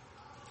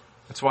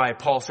 That's why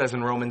Paul says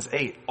in Romans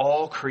 8,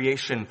 all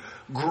creation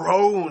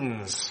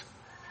groans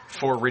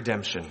for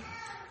redemption.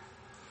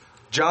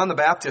 John the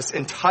Baptist's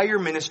entire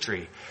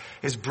ministry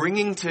is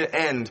bringing to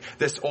end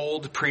this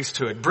old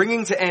priesthood,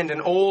 bringing to end an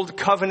old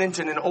covenant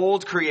and an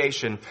old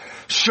creation,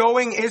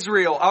 showing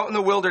Israel out in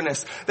the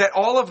wilderness that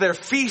all of their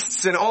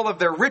feasts and all of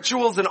their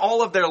rituals and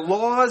all of their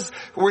laws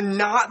were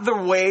not the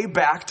way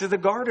back to the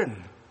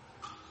garden.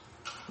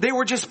 They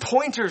were just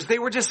pointers. They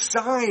were just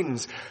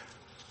signs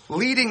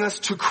leading us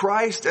to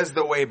Christ as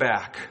the way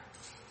back.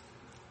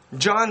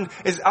 John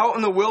is out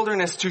in the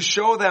wilderness to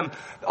show them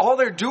all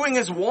they're doing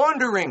is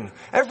wandering.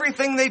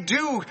 Everything they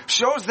do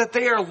shows that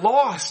they are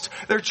lost.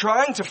 They're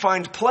trying to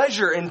find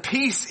pleasure and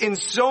peace in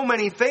so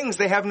many things.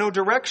 They have no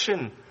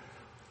direction.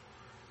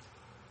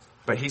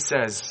 But he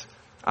says,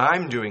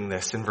 I'm doing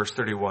this in verse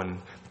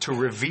 31 to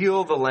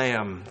reveal the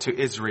Lamb to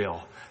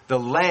Israel. The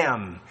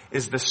Lamb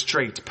is the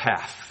straight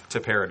path to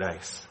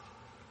paradise.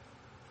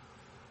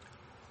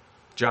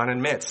 John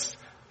admits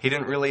he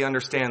didn't really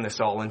understand this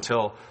all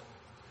until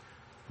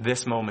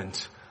this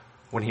moment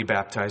when he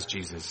baptized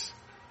Jesus.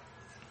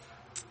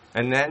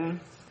 And then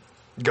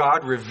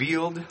God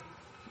revealed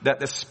that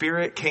the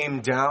Spirit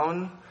came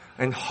down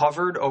and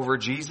hovered over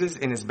Jesus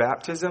in his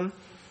baptism,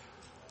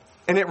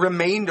 and it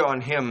remained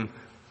on him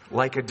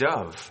like a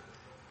dove.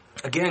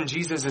 Again,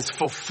 Jesus is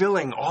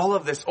fulfilling all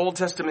of this Old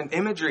Testament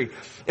imagery.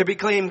 It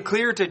became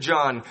clear to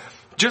John,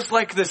 just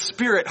like the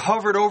Spirit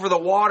hovered over the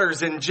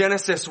waters in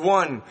Genesis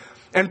 1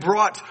 and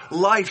brought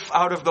life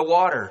out of the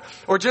water.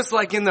 Or just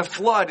like in the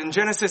flood in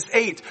Genesis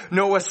 8,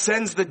 Noah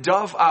sends the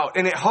dove out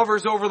and it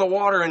hovers over the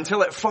water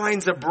until it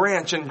finds a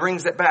branch and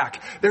brings it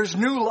back. There's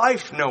new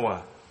life,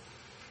 Noah.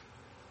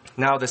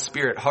 Now the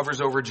Spirit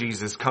hovers over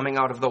Jesus coming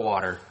out of the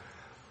water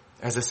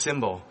as a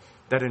symbol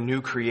that a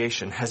new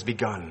creation has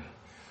begun.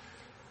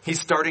 He's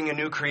starting a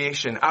new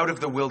creation out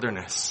of the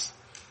wilderness,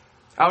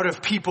 out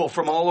of people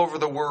from all over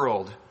the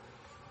world.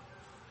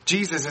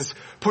 Jesus is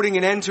putting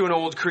an end to an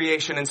old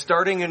creation and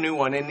starting a new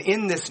one. And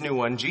in this new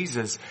one,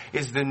 Jesus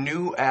is the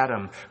new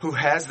Adam who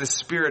has the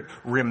Spirit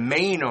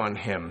remain on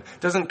him.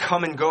 Doesn't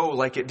come and go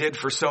like it did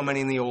for so many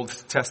in the Old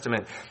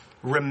Testament.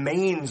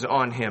 Remains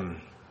on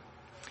him.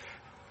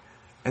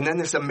 And then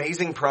this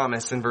amazing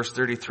promise in verse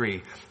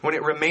 33. When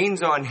it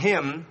remains on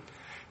him,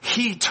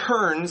 he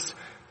turns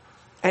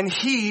and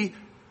he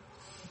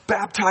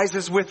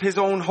baptizes with his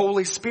own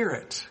Holy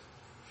Spirit.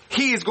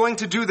 He is going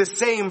to do the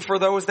same for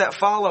those that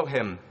follow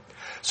him.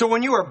 So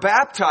when you are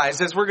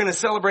baptized, as we're going to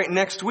celebrate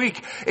next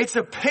week, it's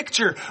a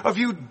picture of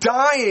you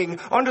dying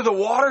under the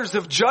waters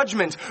of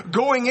judgment,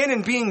 going in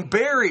and being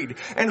buried,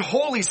 and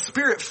Holy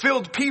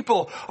Spirit-filled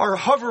people are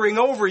hovering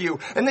over you,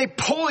 and they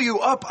pull you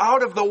up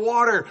out of the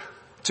water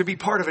to be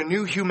part of a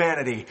new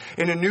humanity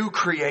in a new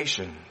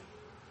creation,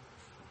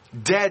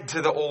 dead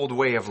to the old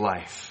way of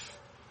life.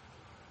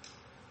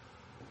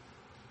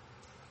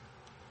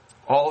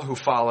 All who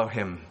follow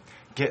him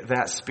get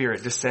that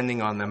Spirit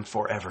descending on them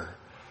forever.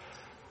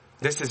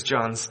 This is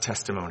John's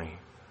testimony.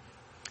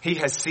 He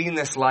has seen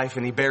this life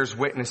and he bears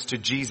witness to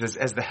Jesus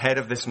as the head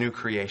of this new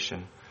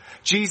creation.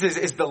 Jesus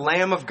is the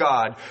Lamb of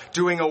God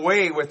doing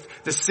away with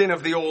the sin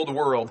of the old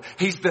world.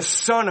 He's the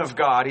Son of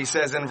God, he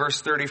says in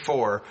verse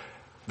 34,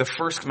 the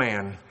first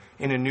man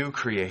in a new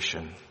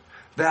creation.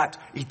 That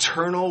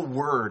eternal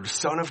Word,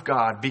 Son of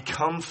God,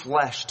 become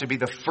flesh to be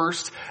the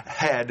first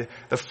head,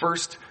 the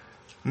first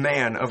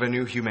man of a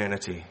new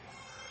humanity.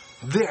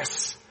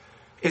 This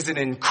is an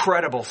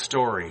incredible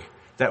story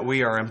that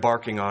we are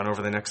embarking on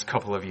over the next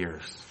couple of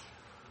years.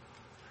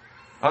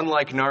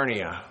 Unlike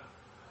Narnia,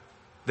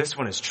 this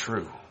one is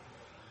true.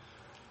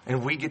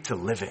 And we get to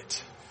live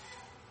it.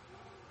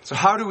 So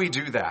how do we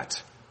do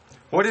that?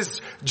 What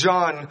is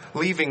John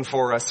leaving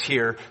for us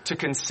here to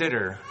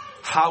consider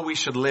how we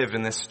should live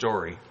in this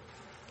story?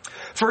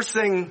 First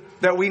thing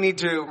that we need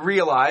to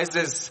realize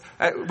is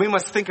we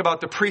must think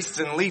about the priests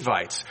and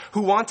Levites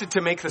who wanted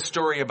to make the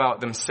story about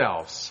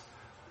themselves.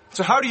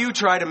 So how do you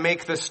try to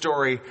make the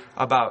story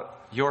about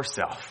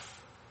yourself?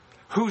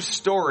 Whose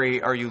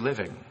story are you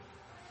living?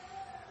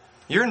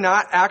 You're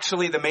not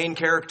actually the main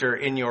character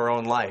in your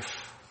own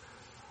life.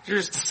 You're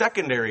just a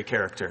secondary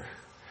character.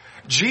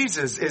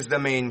 Jesus is the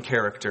main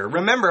character.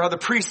 Remember how the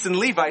priests and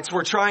Levites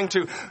were trying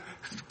to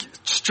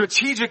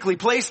strategically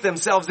place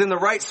themselves in the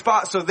right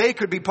spot so they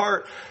could be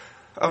part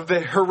of the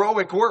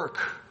heroic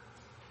work.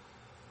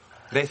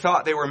 They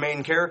thought they were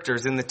main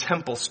characters in the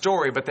temple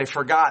story, but they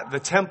forgot the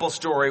temple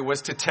story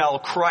was to tell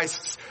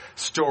Christ's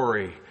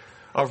story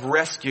of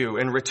rescue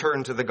and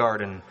return to the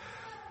garden.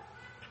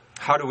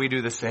 How do we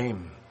do the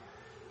same?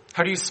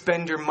 How do you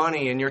spend your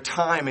money and your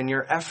time and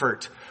your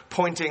effort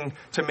pointing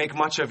to make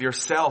much of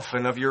yourself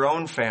and of your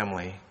own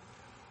family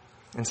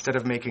instead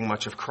of making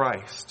much of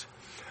Christ?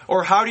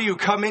 Or how do you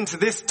come into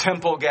this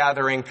temple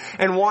gathering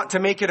and want to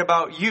make it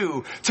about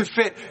you, to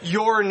fit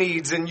your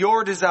needs and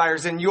your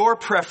desires and your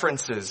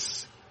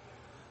preferences?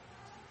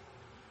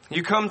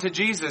 You come to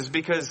Jesus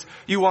because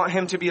you want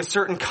him to be a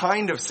certain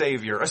kind of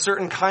Savior, a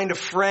certain kind of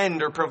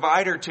friend or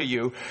provider to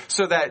you,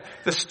 so that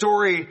the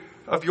story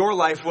of your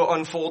life will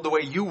unfold the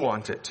way you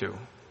want it to.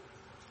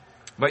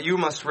 But you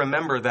must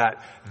remember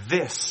that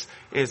this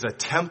is a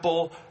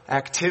temple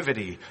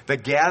activity, the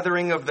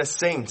gathering of the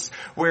saints,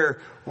 where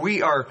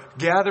we are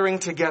gathering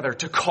together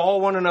to call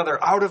one another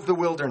out of the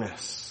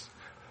wilderness,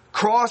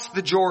 cross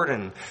the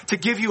Jordan, to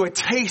give you a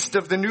taste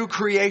of the new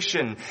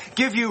creation,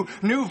 give you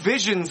new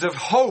visions of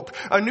hope,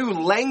 a new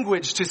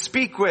language to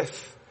speak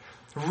with,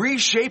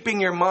 reshaping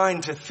your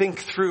mind to think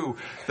through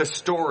the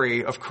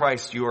story of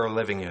Christ you are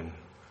living in.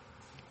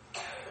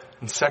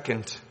 And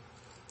second,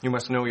 you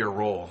must know your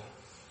role.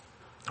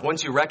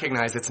 Once you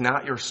recognize it's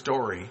not your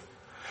story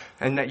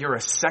and that you're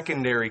a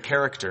secondary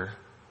character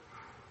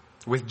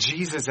with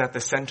Jesus at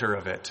the center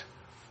of it,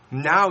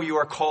 now you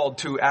are called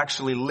to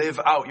actually live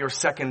out your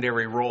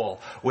secondary role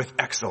with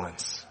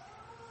excellence.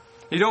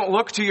 You don't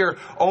look to your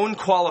own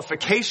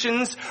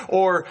qualifications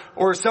or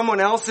someone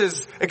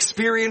else's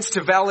experience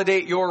to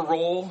validate your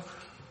role,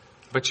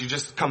 but you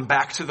just come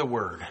back to the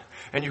Word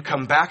and you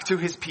come back to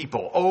His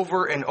people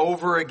over and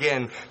over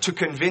again to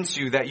convince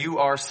you that you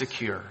are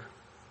secure.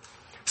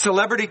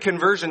 Celebrity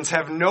conversions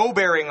have no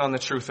bearing on the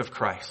truth of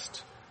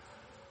Christ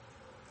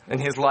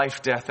and His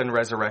life, death, and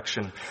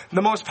resurrection.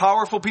 The most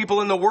powerful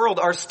people in the world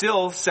are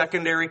still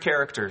secondary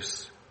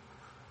characters.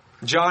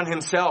 John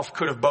himself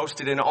could have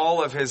boasted in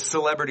all of his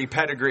celebrity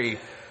pedigree,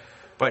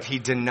 but he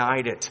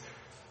denied it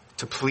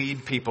to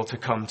plead people to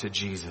come to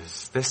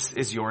Jesus. This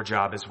is your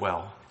job as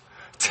well.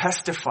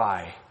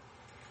 Testify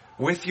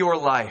with your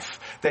life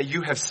that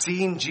you have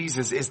seen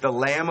Jesus is the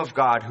Lamb of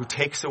God who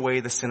takes away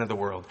the sin of the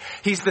world.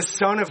 He's the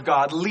Son of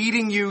God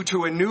leading you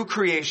to a new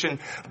creation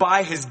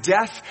by His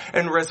death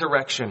and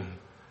resurrection.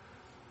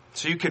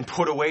 So you can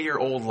put away your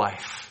old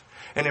life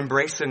and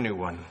embrace a new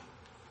one.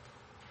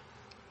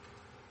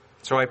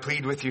 So I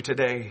plead with you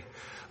today,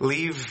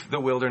 leave the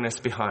wilderness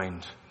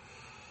behind.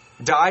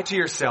 Die to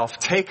yourself,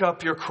 take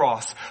up your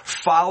cross,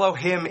 follow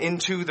Him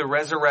into the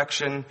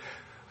resurrection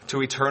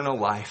to eternal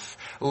life.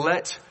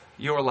 Let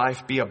your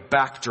life be a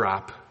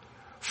backdrop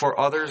for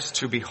others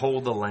to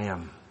behold the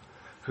Lamb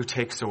who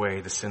takes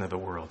away the sin of the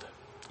world.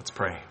 Let's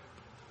pray.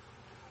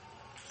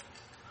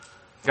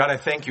 God, I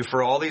thank you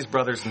for all these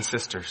brothers and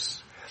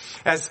sisters.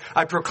 As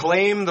I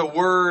proclaim the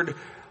word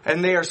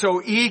and they are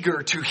so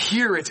eager to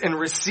hear it and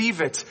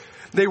receive it,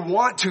 they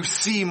want to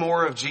see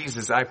more of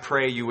Jesus. I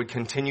pray you would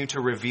continue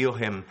to reveal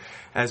Him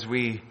as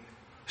we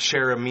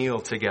share a meal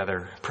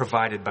together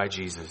provided by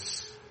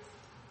Jesus.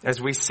 As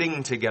we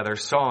sing together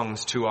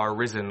songs to our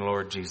risen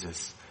Lord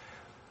Jesus.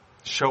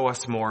 Show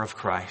us more of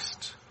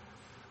Christ.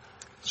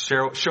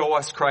 Show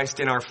us Christ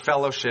in our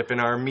fellowship, in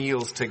our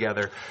meals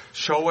together.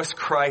 Show us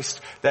Christ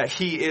that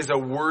He is a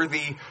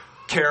worthy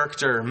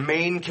character,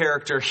 main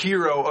character,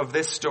 hero of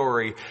this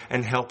story,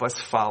 and help us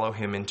follow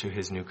Him into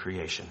His new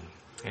creation.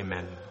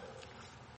 Amen.